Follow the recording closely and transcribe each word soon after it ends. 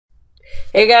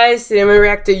Hey guys, today I'm gonna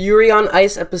react to Yuri on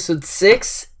Ice episode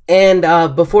 6.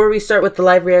 And before we start with the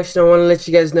live reaction, I want to let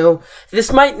you guys know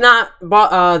this might not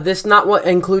what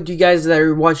include you guys that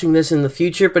are watching this in the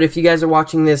future. But if you guys are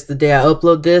watching this the day I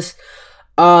upload this,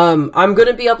 I'm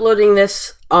gonna be uploading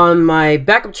this on my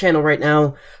backup channel right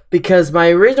now because my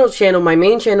original channel, my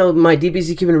main channel, my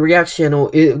Dbzcuban Reacts channel,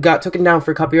 it got taken down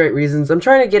for copyright reasons. I'm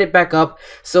trying to get it back up,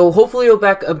 so hopefully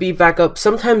it'll be back up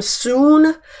sometime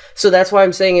soon. So that's why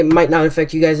I'm saying it might not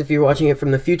affect you guys if you're watching it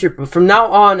from the future. But from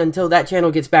now on, until that channel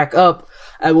gets back up,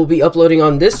 I will be uploading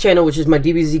on this channel, which is my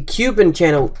Dbzcuban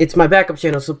channel. It's my backup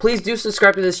channel, so please do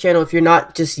subscribe to this channel if you're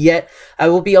not just yet. I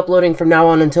will be uploading from now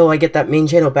on until I get that main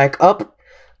channel back up.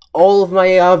 All of my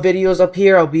videos up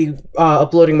here. I'll be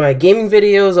uploading my gaming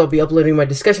videos. I'll be uploading my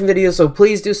discussion videos. So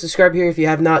please do subscribe here if you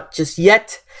have not just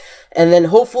yet. And then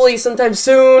hopefully sometime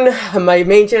soon, my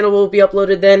main channel will be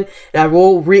uploaded then. And I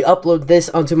will re-upload this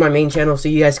onto my main channel so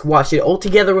you guys can watch it all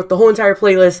together with the whole entire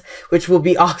playlist, which will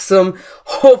be awesome.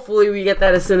 Hopefully we get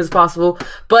that as soon as possible.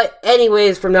 But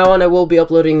anyways, from now on I will be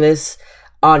uploading this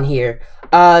on here.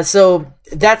 So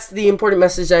that's the important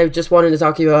message I just wanted to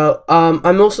talk to you about.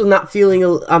 I'm also not feeling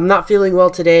well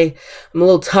today. I'm a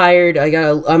little tired.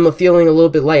 I'm feeling a little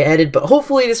bit lightheaded, but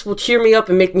hopefully this will cheer me up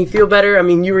and make me feel better. I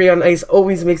mean, Yuri on Ice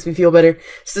always makes me feel better.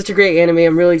 Such a great anime.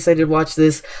 I'm really excited to watch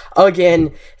this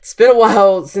again. It's been a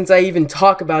while since I even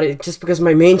talk about it, just because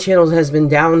my main channel has been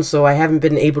down, so I haven't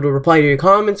been able to reply to your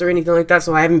comments or anything like that,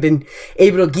 so I haven't been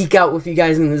able to geek out with you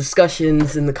guys in the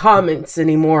discussions in the comments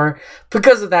anymore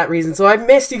because of that reason. So I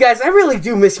missed you guys. I really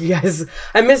do miss you guys.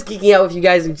 I miss geeking out with you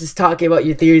guys and just talking about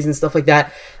your theories and stuff like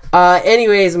that.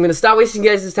 Anyways, I'm going to stop wasting you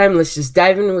guys' time and let's just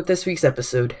dive in with this week's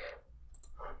episode.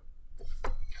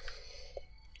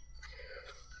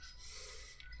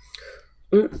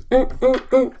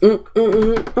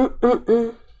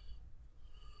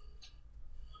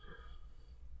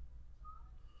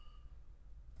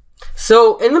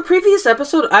 So, in the previous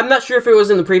episode, I'm not sure if it was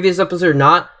in the previous episode or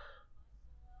not.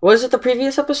 Was it the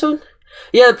previous episode?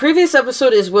 Yeah, the previous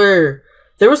episode is where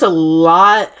there was a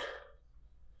lot.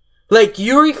 Like,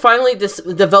 Yuri finally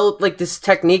developed, like, this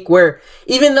technique where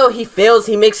even though he fails,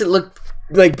 he makes it look,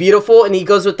 like, beautiful, and he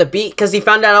goes with the beat, because he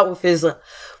found that out with his,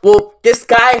 well, this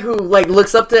guy who, like,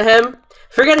 looks up to him.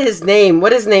 Forget his name.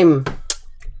 What is his name?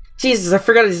 Jesus, I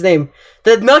forgot his name.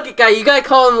 The nugget guy. You gotta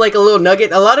call him, like, a little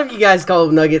nugget. A lot of you guys call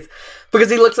him nuggets, because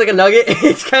he looks like a nugget.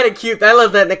 It's kind of cute. I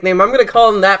love that nickname. I'm gonna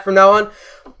call him that from now on.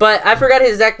 But I forgot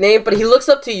his exact name, but he looks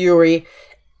up to Yuri,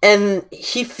 and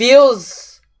he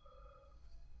feels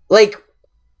like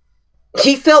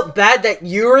he felt bad that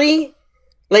Yuri,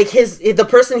 like the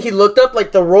person he looked up,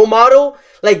 like the role model,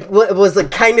 like was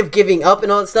like kind of giving up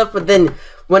and all that stuff. But then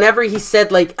whenever he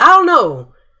said, like, I don't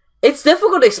know, it's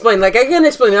difficult to explain. Like, I can't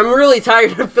explain it. I'm really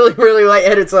tired. I'm feeling really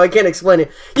lightheaded, so I can't explain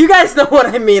it. You guys know what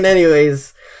I mean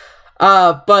anyways.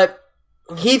 But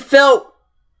he felt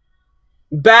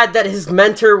bad that his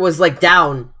mentor was, like,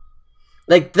 down.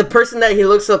 Like, the person that he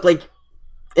looks up, like,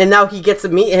 and now he gets to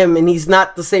meet him, and he's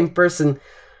not the same person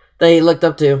that he looked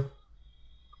up to.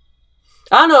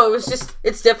 I don't know,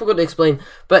 it's difficult to explain.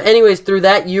 But anyways, through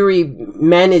that, Yuri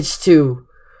managed to...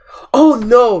 Oh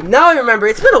no, now I remember.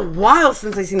 It's been a while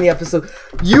since I've seen the episode.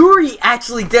 Yuri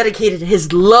actually dedicated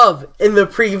his love in the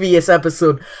previous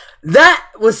episode. That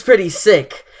was pretty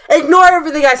sick. Ignore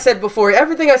everything I said before.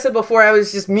 Everything I said before, I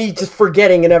was just me just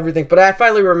forgetting and everything. But I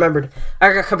finally remembered.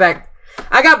 I got back.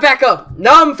 I got back up.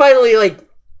 Now I'm finally, like,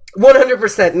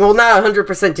 100%. Well, not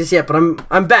 100% just yet, but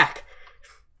I'm back.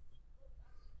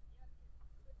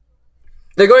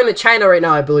 They're going to China right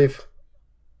now, I believe.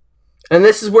 And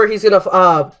this is where he's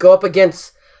gonna go up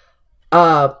against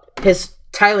his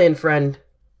Thailand friend.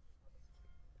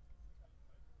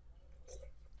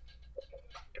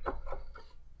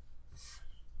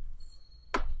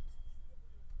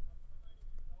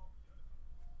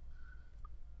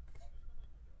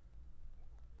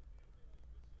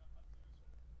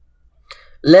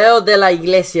 Leo de la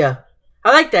Iglesia.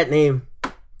 I like that name.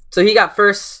 So he got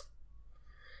first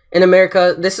in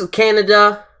America. This is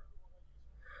Canada.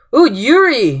 Ooh,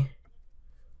 Yuri.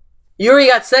 Yuri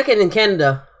got second in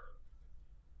Canada.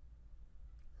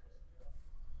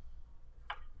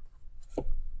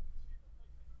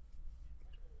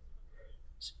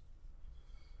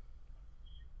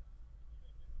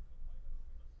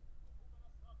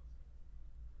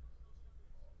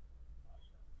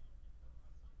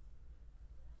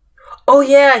 Oh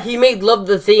yeah, he made Love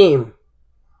the theme.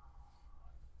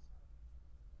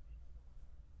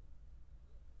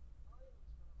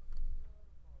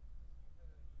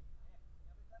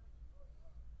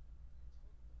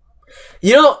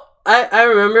 You know, I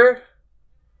remember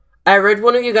I read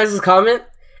one of you guys' comment,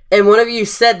 and one of you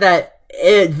said that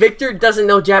Victor doesn't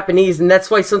know Japanese, and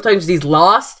that's why sometimes he's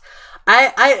lost.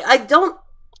 I don't.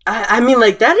 I mean,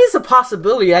 like, that is a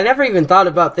possibility. I never even thought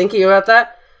about thinking about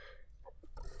that.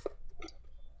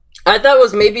 I thought it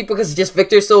was maybe because just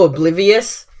Victor's so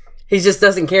oblivious. He just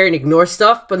doesn't care and ignore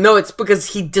stuff. But no, it's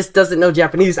because he just doesn't know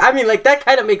Japanese. I mean, like, that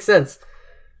kind of makes sense.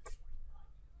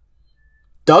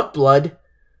 Duck blood?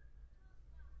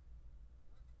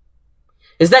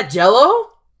 Is that Jello?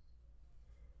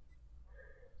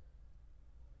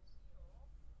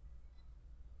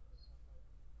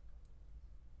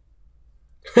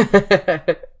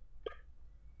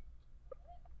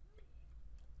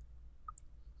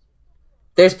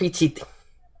 There's Pichiti.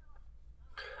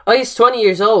 Oh, he's 20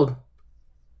 years old.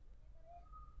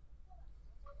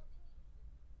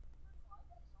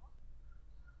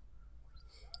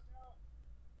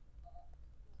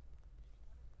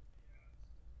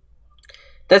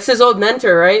 That's his old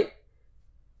mentor, right?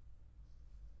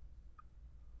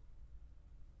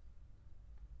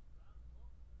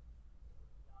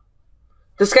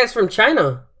 This guy's from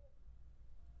China.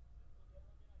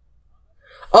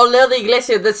 Oh, Leo de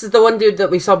Iglesia, this is the one dude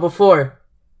that we saw before.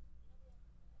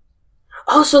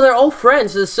 Oh, so they're all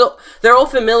friends. So they're all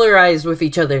familiarized with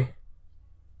each other.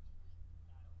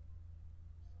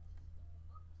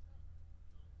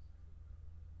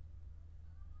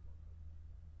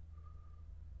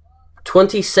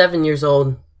 27 years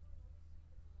old.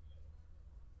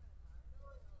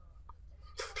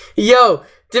 Yo,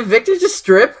 did Victor just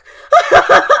strip?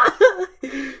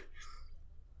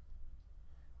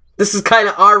 This is kind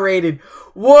of R-rated.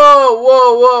 Whoa,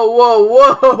 whoa, whoa, whoa,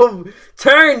 whoa.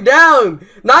 Turn down.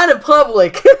 Not in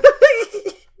public.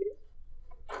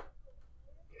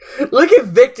 Look at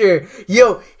Victor.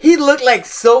 Yo, he looked like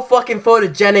so fucking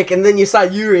photogenic, and then you saw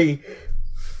Yuri.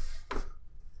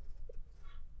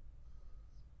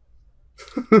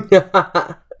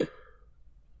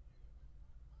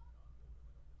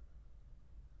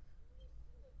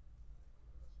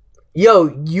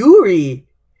 Yo, Yuri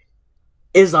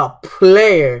is a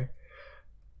player.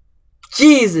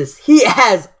 Jesus, he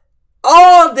has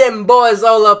all them boys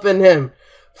all up in him.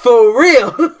 For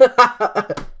real.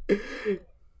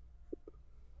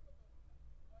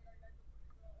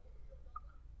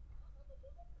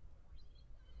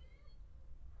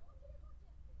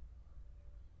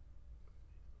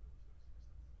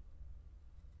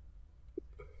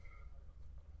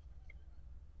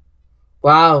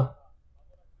 Wow.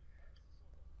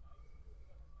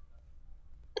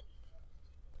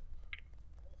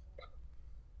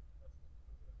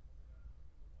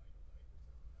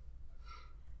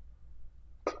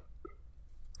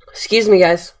 Excuse me,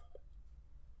 guys.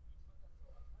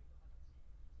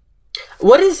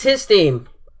 What is his theme?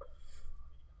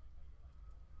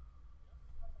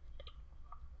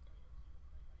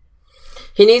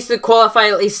 He needs to qualify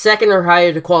at least second or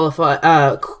higher to qualify,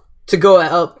 to go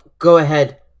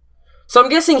ahead. So I'm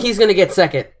guessing he's gonna get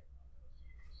second.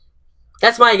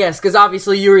 That's my guess, because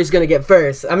obviously Yuri's gonna get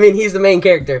first. I mean, he's the main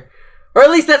character. Or at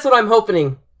least that's what I'm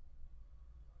hoping.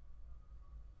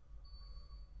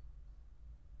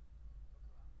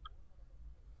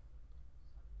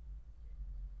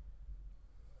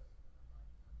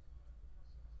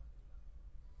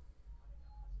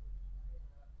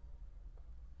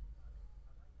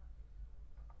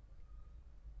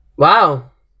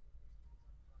 Wow.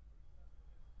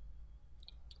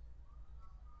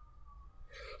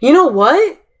 You know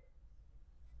what?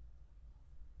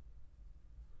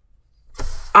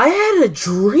 I had a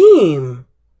dream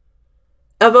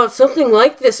about something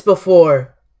like this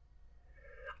before.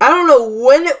 I don't know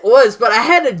when it was, but I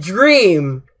had a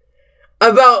dream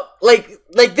about, like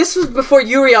this was before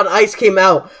Yuri on Ice came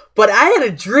out, but I had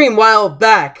a dream a while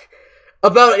back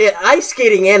about an ice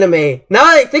skating anime. Now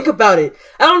that I think about it,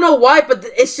 I don't know why, but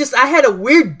it's just I had a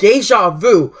weird deja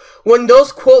vu when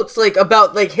those quotes like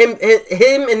about like him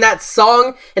in that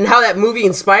song and how that movie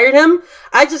inspired him.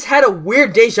 I just had a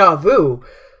weird deja vu.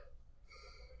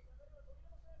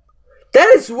 That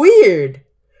is weird.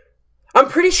 I'm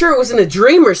pretty sure it was in a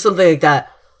dream or something like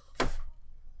that.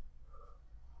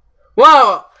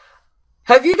 Wow.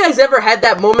 Have you guys ever had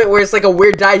that moment where it's like a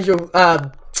weird deja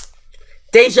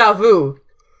vu?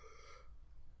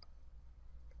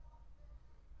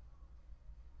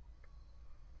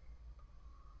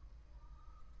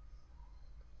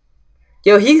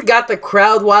 Yo, he got the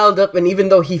crowd wild up, and even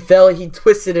though he fell, he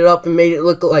twisted it up and made it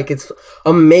look like it's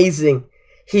amazing.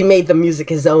 He made the music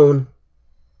his own.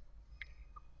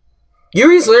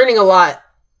 Yuri's learning a lot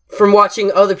from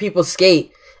watching other people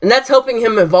skate, and that's helping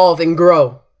him evolve and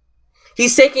grow.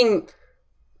 He's taking...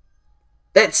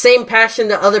 that same passion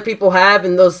that other people have,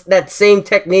 and that same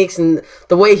techniques, and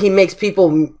the way he makes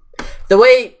people, the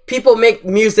way people make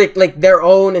music like their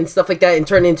own and stuff like that, and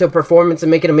turn it into a performance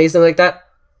and make it amazing like that.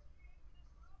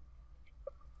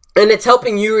 And it's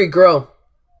helping Yuri grow.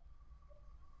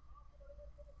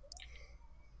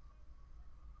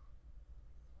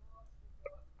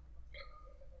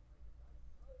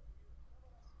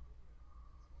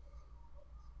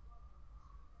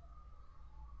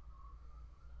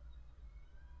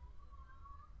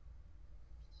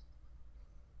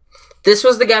 This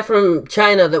was the guy from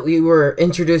China that we were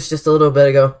introduced just a little bit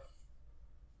ago.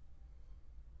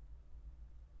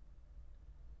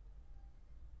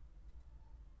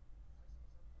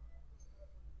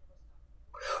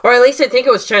 Or at least I think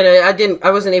it was China.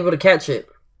 I wasn't able to catch it.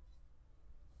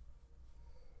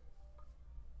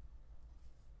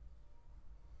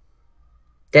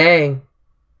 Dang.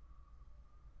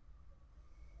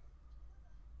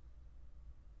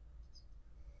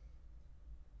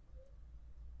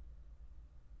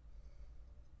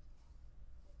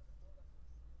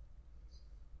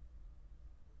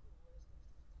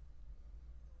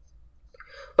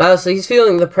 Wow, so he's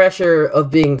feeling the pressure of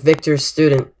being Victor's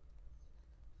student.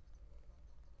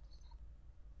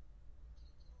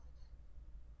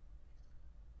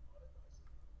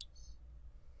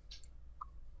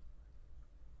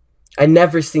 I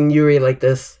never seen Yuri like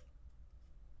this.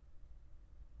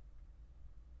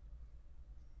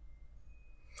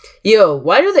 Yo,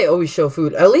 why do they always show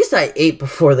food? At least I ate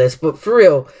before this, but for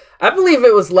real, I believe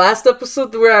it was last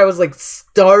episode where I was like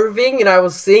starving and I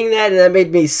was seeing that and that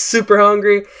made me super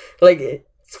hungry. Like,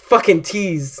 it's fucking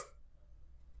tease.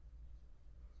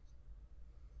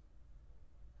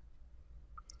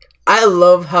 I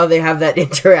love how they have that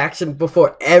interaction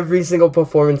before every single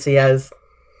performance he has.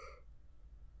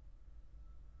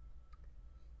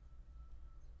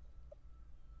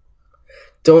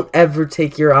 Don't ever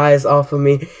take your eyes off of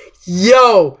me.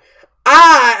 Yo!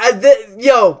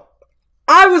 Yo!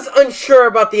 I was unsure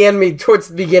about the anime towards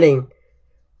the beginning.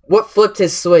 What flipped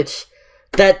his switch?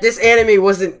 That this anime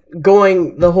wasn't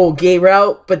going the whole gay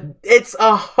route, but it's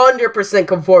 100%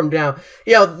 conformed now.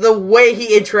 Yo, the way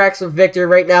he interacts with Victor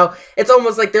right now, it's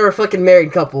almost like they're a fucking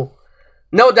married couple.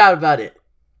 No doubt about it.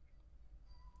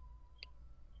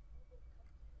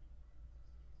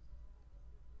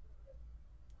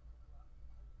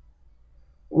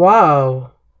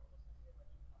 Wow.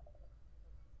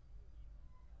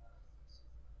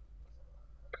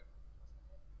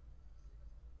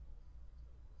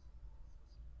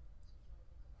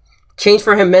 Change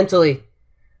for him mentally.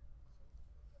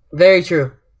 Very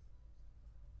true.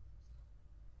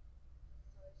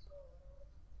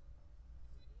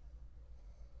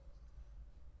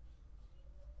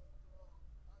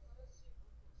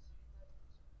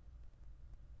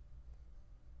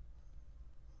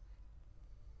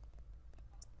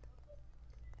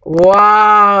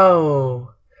 Wow.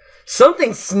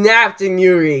 Something snapped in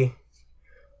Yuri.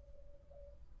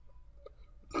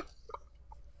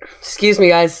 Excuse me,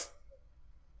 guys.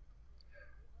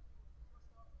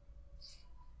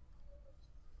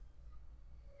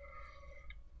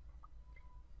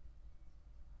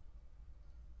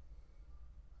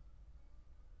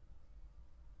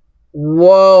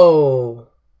 Whoa.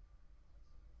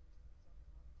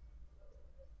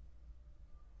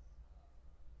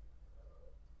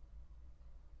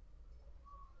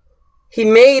 He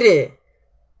made it.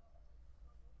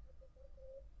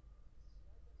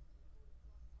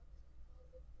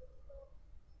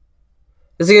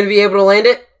 Is he going to be able to land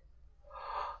it?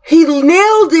 He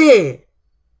nailed it.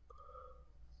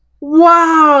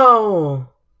 Wow.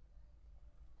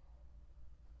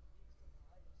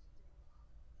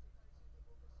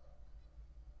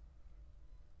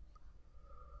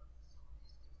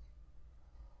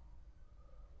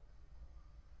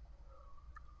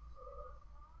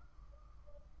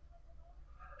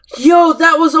 Yo,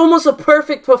 that was almost a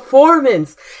perfect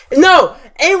performance. No,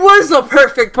 it was a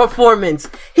perfect performance.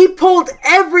 He pulled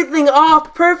everything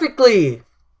off perfectly.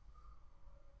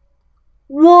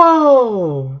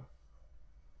 Whoa.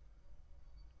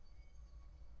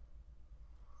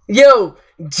 Yo,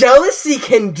 jealousy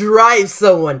can drive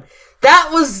someone. That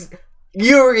was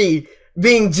Yuri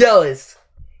being jealous.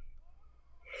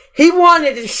 He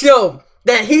wanted to show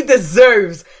that he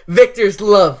deserves Victor's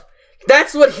love.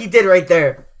 That's what he did right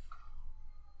there.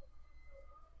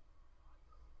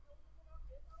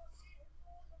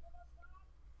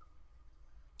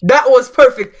 That was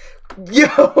perfect.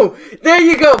 Yo, there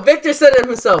you go. Victor said it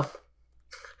himself.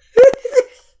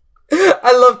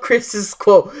 I love Chris's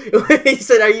quote. He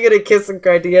said, "Are you gonna kiss and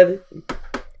cry together?"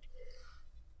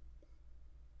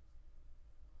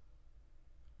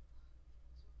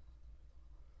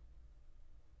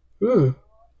 Hmm.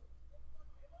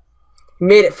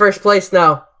 Made it first place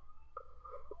now.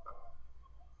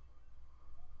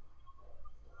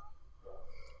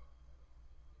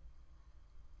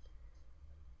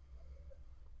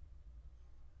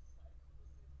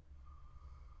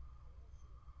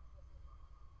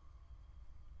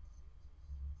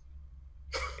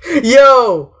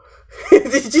 Yo!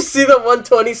 Did you see the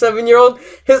 127-year-old?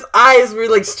 His eyes were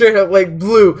like straight up like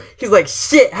blue. He's like,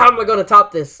 shit, how am I gonna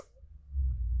top this?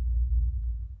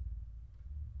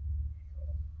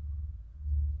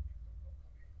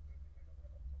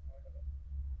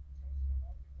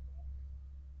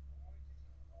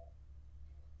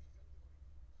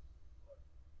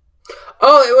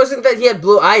 Oh, it wasn't that he had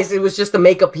blue eyes, it was just the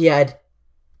makeup he had.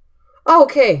 Oh,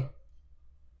 okay.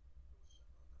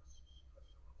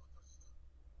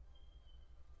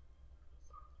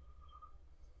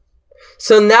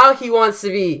 So now he wants to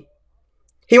be.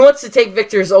 He wants to take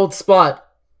Victor's old spot.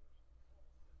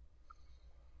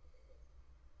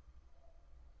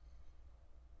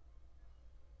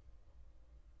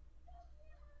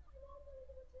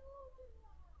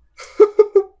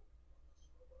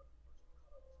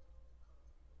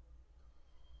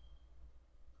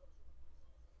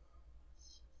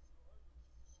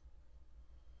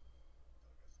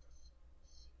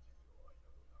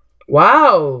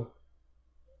 Wow.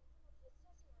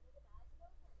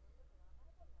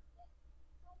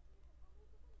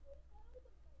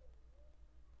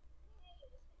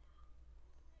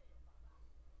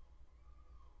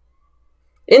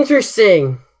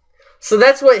 Interesting. So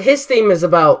that's what his theme is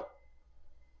about.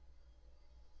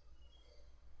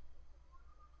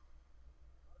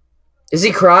 Is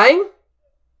he crying?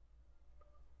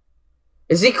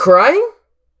 Is he crying?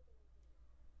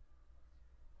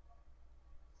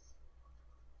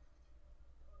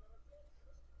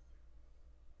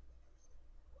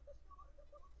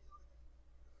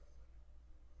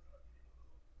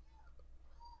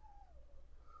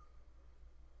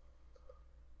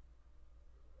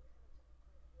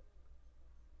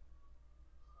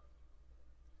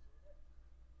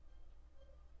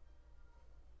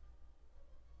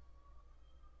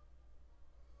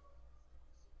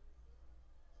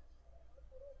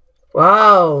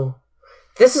 Wow.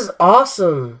 This is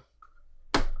awesome.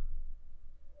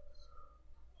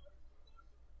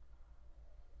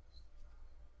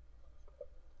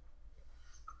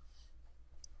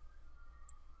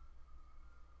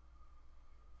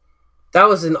 That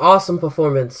was an awesome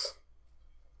performance.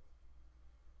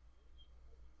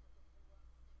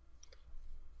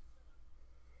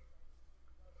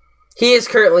 He is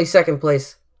currently second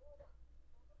place.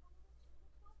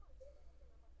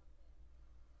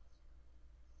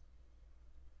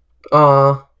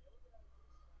 Aw.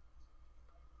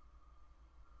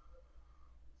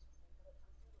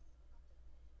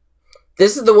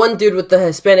 This is the one dude with the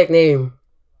Hispanic name.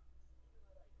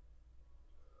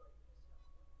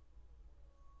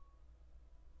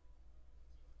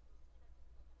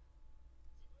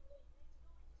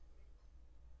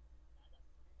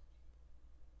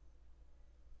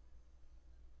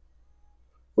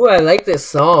 Ooh, I like this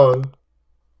song.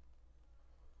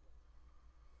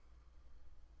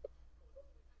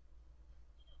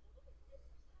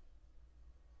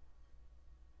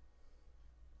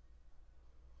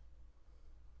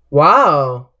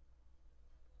 Wow.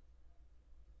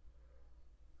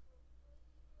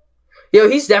 Yo,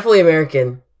 he's definitely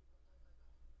American.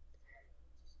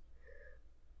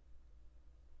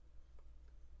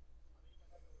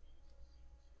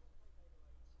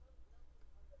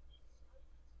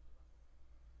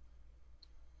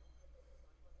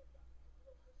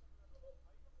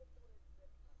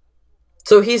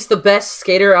 So he's the best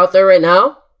skater out there right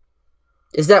now?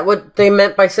 Is that what they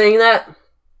meant by saying that?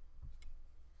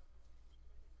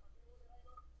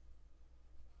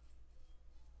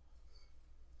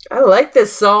 I like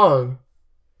this song.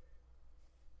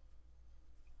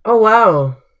 Oh,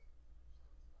 wow.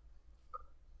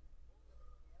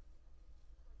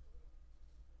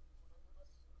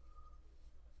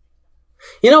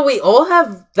 You know, we all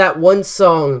have that one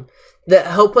song that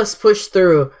help us push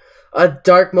through a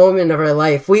dark moment of our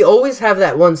life. We always have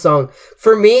that one song.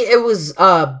 For me, it was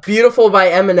Beautiful by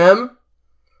Eminem.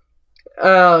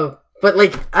 But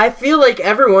like I feel like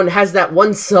everyone has that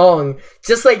one song,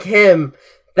 just like him,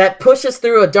 that pushes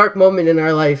through a dark moment in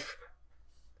our life.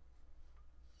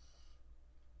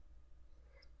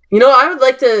 You know, I would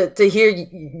like to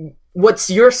hear what's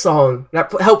your song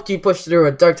that helped you push through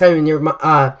a dark time in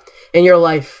your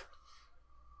life.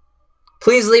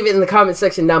 Please leave it in the comment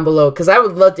section down below, because I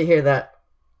would love to hear that.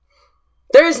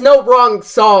 There is no wrong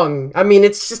song. I mean,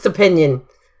 it's just opinion.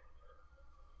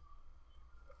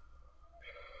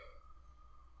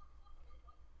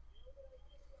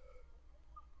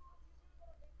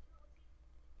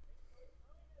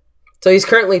 So he's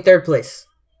currently third place.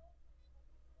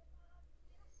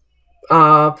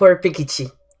 Poor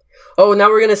Pikichi. Oh, now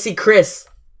we're gonna see Chris.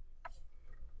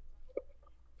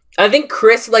 I think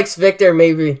Chris likes Victor,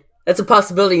 maybe. That's a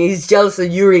possibility. He's jealous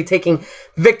of Yuri taking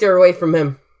Victor away from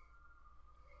him.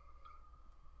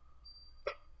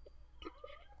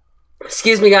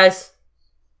 Excuse me, guys.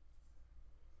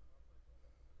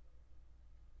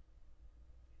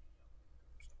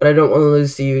 But I don't want to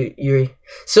lose to you, Yuri.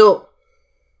 So...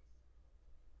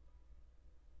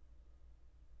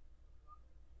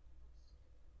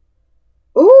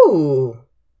 Ooh!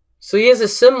 So he has a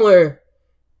similar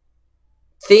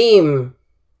theme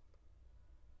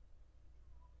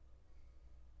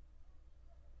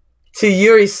to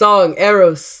Yuri's song,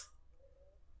 Eros.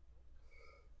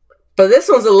 But this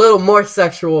one's a little more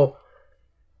sexual.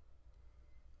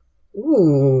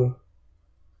 Ooh.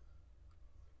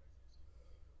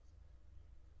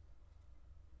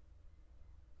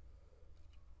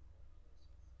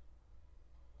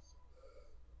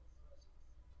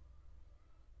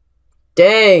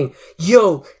 Dang.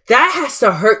 Yo, that has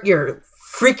to hurt your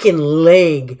freaking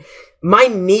leg. My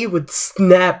knee would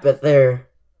snap at there.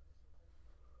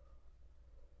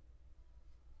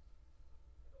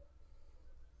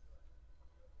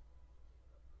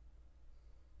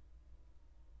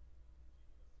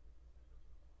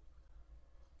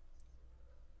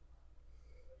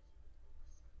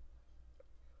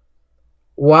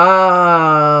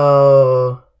 Wow.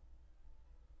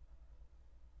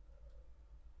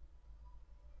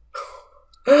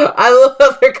 I love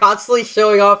how they're constantly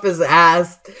showing off his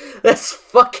ass. That's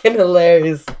fucking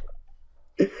hilarious.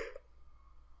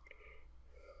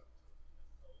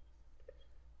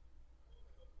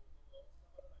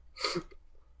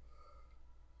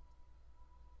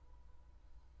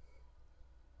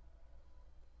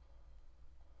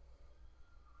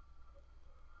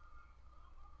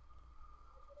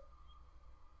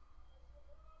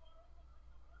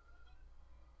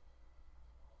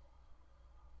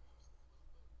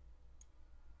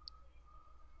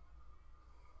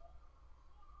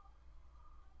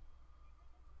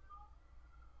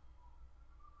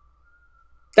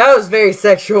 That was very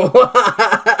sexual.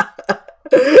 A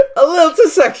little too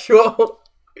sexual.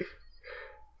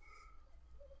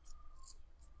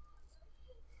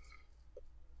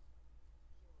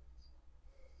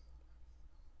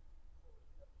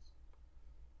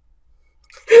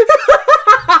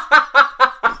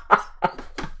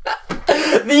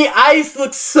 The ice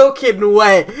looks soaking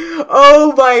wet.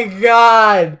 Oh my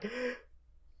god.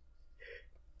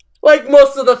 Like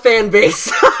most of the fan base.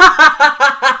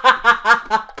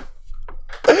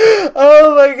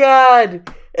 Oh my god.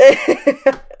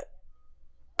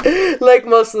 Like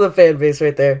most of the fan base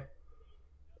right there.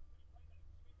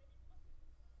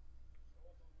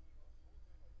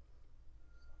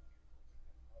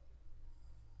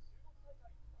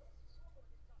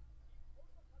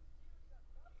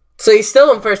 So he's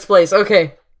still in first place.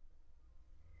 Okay.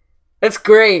 That's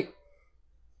great.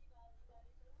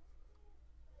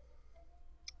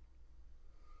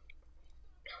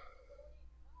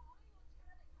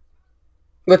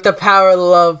 With the power of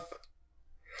love.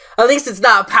 At least it's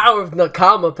not power of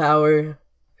Nakama power.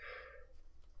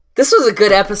 This was a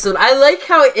good episode. I like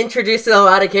how it introduced a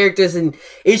lot of characters, and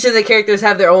each of the characters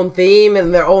have their own theme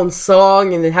and their own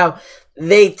song, and how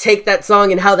they take that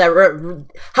song and how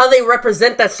they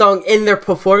represent that song in their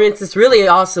performance. It's really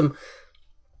awesome.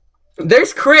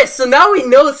 There's Chris, so now we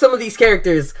know some of these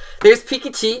characters. There's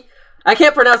Pikachu. I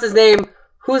can't pronounce his name.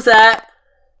 Who's that?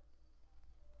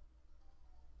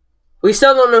 We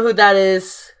still don't know who that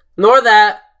is. Nor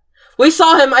that. We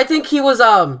saw him. I think he was,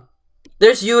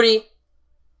 there's Yuri.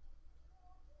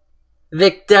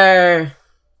 Victor.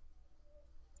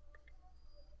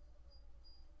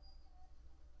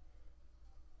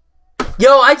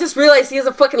 Yo, I just realized he has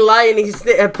a fucking lion. He's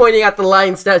pointing at the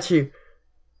lion statue.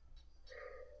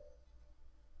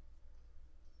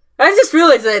 I just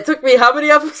realized that it took me how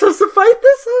many episodes to find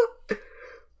this out?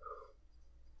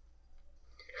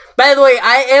 By the way,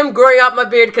 I am growing out my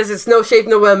beard because it's No Shave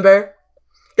November.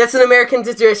 That's an American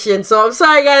tradition, so I'm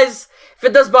sorry guys if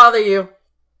it does bother you.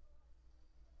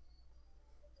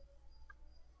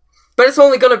 But it's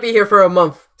only gonna be here for a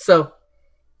month, so.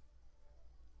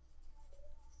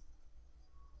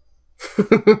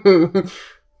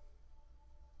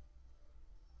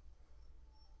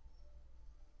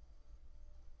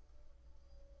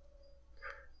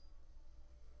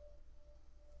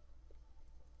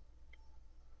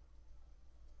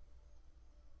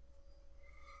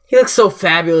 He looks so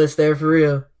fabulous there, for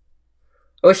real.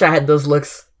 I wish I had those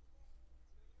looks.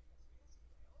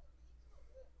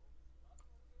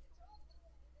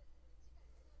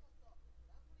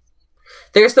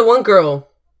 There's the one girl.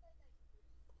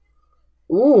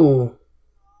 Ooh.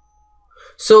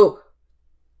 So,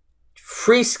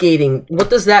 free skating, what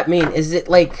does that mean? Is it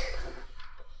like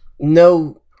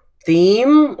no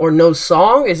theme or no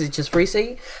song? Is it just free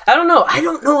skating? I don't know. I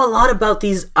don't know a lot about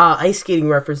these ice skating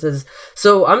references.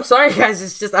 So, I'm sorry, guys.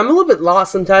 It's just, I'm a little bit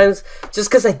lost sometimes just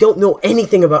because I don't know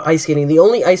anything about ice skating. The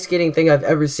only ice skating thing I've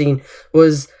ever seen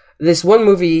was this one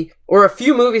movie, or a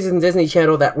few movies in Disney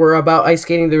Channel that were about ice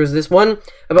skating. There was this one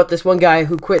about this one guy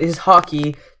who quit his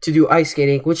hockey to do ice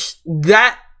skating, which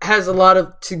that has a lot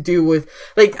of to do with,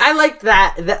 like, I liked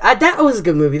that. That was a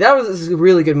good movie. That was a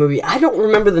really good movie. I don't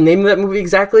remember the name of that movie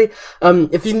exactly.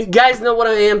 If you guys know what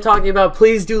I am talking about,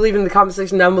 please do leave in the comment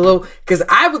section down below, because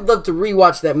I would love to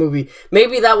rewatch that movie.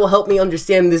 Maybe that will help me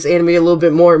understand this anime a little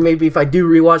bit more, maybe if I do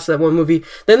rewatch that one movie.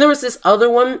 Then there was this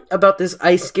other one about this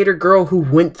ice skater girl who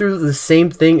went through the same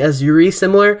thing as Yuri,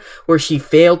 similar, where she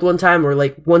failed one time, or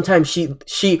like one time she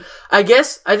I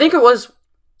think it was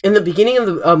in the beginning of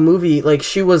the movie, like,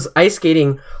 she was ice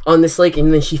skating on this lake,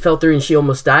 and then she fell through and she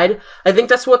almost died. I think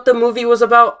that's what the movie was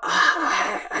about.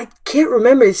 I can't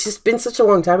remember. It's just been such a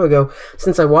long time ago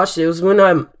since I watched it. It was when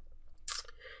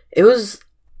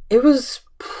it was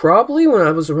probably when I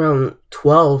was around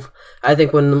 12. I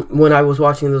think when I was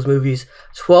watching those movies,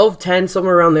 12, 10,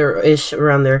 somewhere around there-ish,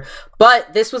 around there.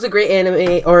 But this was a great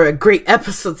anime, or a great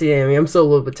episode of the anime. I'm still a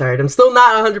little bit tired. I'm still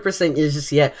not 100%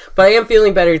 just yet, but I am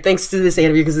feeling better thanks to this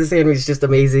anime, because this anime is just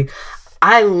amazing.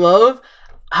 I love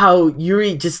how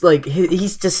Yuri just, like,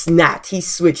 he's just snapped. He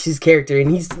switched his character,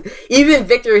 and even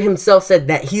Victor himself said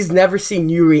that he's never seen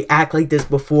Yuri act like this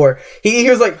before. He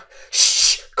was like,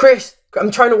 shh, Chris, I'm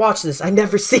trying to watch this. I've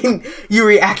never seen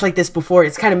Yuri act like this before.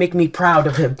 It's kind of making me proud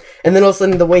of him. And then all of a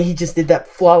sudden, the way he just did that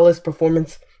flawless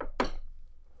performance.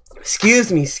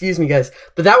 Excuse me, guys.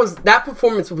 But that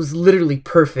performance was literally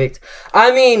perfect.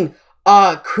 I mean,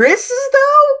 Chris's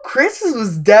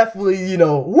was definitely, you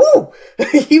know, woo!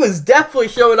 He was definitely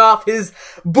showing off his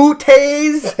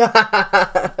booties.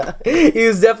 He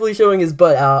was definitely showing his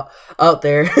butt out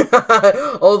there.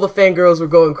 All the fangirls were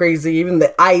going crazy. Even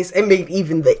the ice, it made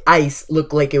even the ice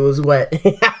look like it was wet.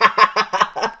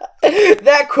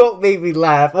 That quote made me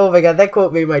laugh. Oh my god, that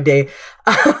quote made my day.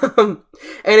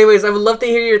 Anyways, I would love to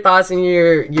hear your thoughts and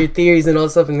your theories and all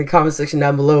stuff in the comment section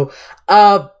down below.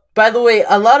 By the way,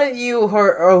 a lot of you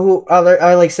who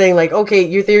are like saying like, okay,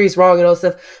 your theory's wrong and all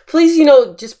stuff. Please, you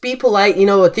know, just be polite. You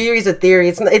know, a theory's a theory.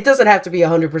 It doesn't have to be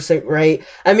 100% right.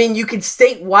 I mean, you can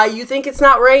state why you think it's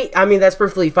not right. I mean, that's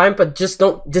perfectly fine, but just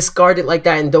don't discard it like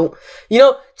that, and don't, you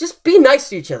know, just be nice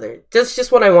to each other. That's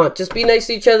just what I want. Just be nice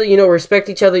to each other. You know, respect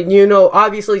each other. You know,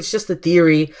 obviously, it's just a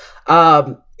theory.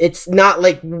 It's not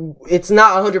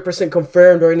 100%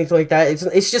 confirmed or anything like that.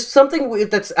 It's just something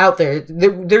that's out there.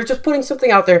 They're just putting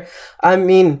something out there. I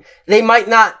mean, they might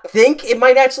not think it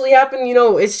might actually happen. You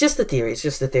know, it's just a theory. It's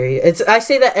just a theory. I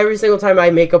say that every single time I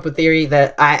make up a theory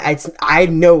that I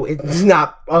know it's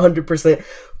not 100%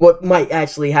 what might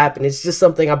actually happen. It's just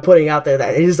something I'm putting out there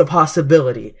that it is a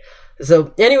possibility.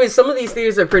 So, anyways, some of these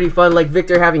theories are pretty fun, like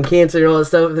Victor having cancer and all that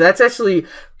stuff. That's actually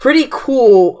pretty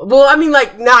cool. Well, I mean,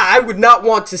 like, I would not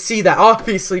want to see that,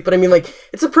 obviously, but I mean, like,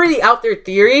 it's a pretty out there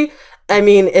theory. I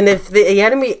mean, and if the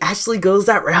anime actually goes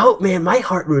that route, man, my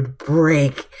heart would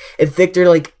break if Victor,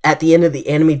 like, at the end of the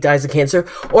anime dies of cancer.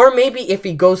 Or maybe if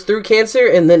he goes through cancer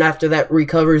and then after that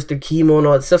recovers through chemo and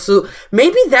all that stuff. So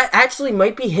maybe that actually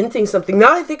might be hinting something.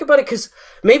 Now I think about it, because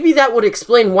maybe that would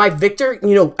explain why Victor,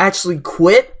 you know, actually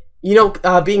quit, you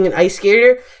know, being an ice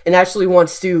skater, and actually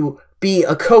wants to be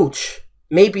a coach.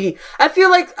 Maybe, I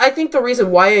think the reason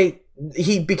why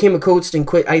he became a coach and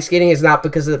quit ice skating is not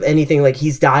because of anything like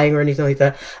he's dying or anything like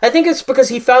that. I think it's because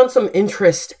he found some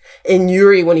interest in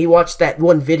Yuri when he watched that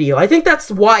one video. I think that's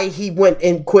why he went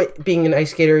and quit being an ice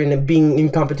skater and being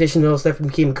in competition and all stuff and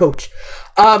became a coach.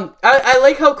 I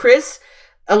like how Chris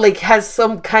like has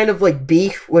some kind of like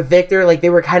beef with Victor. Like, they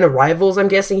were kind of rivals, I'm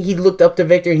guessing. He looked up to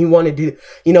Victor and he wanted to,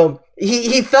 you know,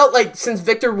 he felt like since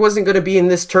Victor wasn't going to be in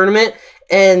this tournament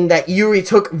and that Yuri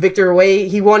took Victor away,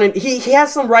 he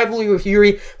has some rivalry with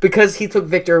Yuri because he took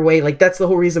Victor away. Like, that's the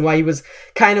whole reason why he was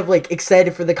kind of like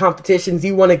excited for the competitions.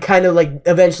 He wanted kind of like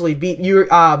eventually beat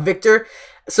Victor.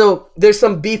 So there's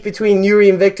some beef between Yuri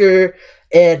and Victor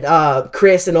and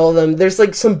Chris and all of them. There's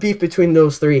like some beef between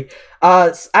those three.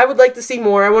 I would like to see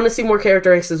more. I want to see more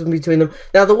characteristics between them.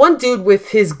 Now, the one dude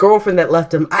with his girlfriend that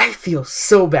left him, I feel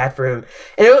so bad for him.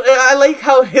 And I like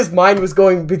how his mind was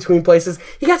going between places.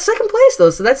 He got second place, though,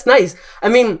 so that's nice. I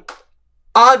mean,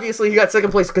 obviously, he got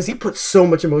second place because he put so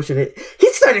much emotion in it.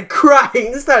 He started crying.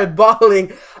 He started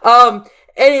bawling.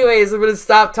 Anyways, I'm gonna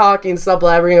stop talking, stop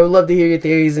blabbering. I would love to hear your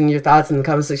theories and your thoughts in the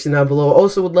comment section down below.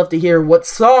 Also, would love to hear what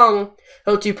song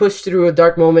helped you push through a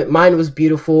dark moment. Mine was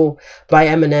 "Beautiful" by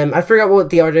Eminem. I forgot what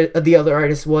the other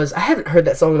artist was. I haven't heard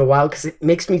that song in a while because it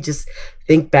makes me just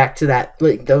think back to that,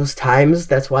 like, those times.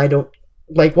 That's why I don't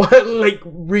like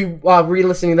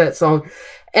re-listening to that song.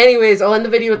 Anyways, I'll end the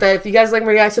video with that. If you guys like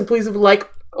my reaction, please leave a like.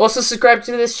 Also, subscribe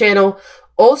to this channel.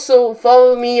 Also,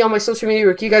 follow me on my social media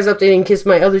where I keep you guys updated in case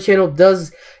my other channel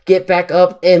does get back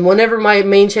up. And whenever my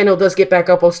main channel does get back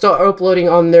up, I'll start uploading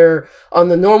on the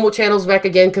normal channels back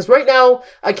again. Because right now,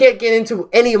 I can't get into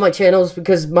any of my channels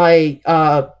because my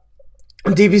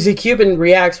Dbzcuban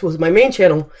Reacts was my main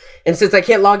channel, and since I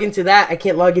can't log into that, I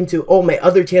can't log into all my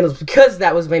other channels because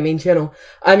that was my main channel.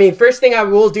 I mean, first thing I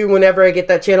will do whenever I get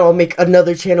that channel, I'll make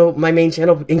another channel my main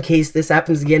channel in case this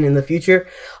happens again in the future.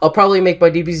 I'll probably make my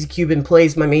Dbzcuban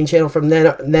Plays my main channel from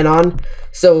then on,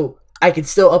 so I could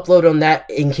still upload on that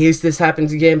in case this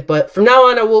happens again. But from now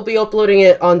on, I will be uploading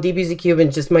it on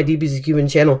Dbzcuban, just my Dbzcuban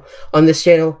channel on this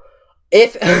channel.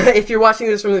 If you're watching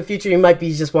this from the future, you might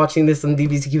be just watching this on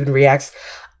Dbzcuban Reacts.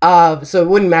 So it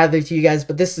wouldn't matter to you guys,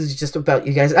 but this is just about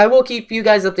you guys. I will keep you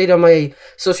guys updated on my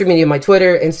social media, my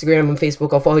Twitter, Instagram, and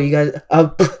Facebook. I'll follow you guys.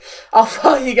 I'll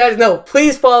follow you guys. No,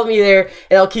 please follow me there,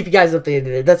 and I'll keep you guys updated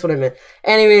there. That's what I meant.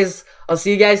 Anyways, I'll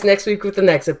see you guys next week with the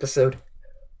next episode.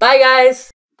 Bye,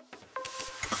 guys.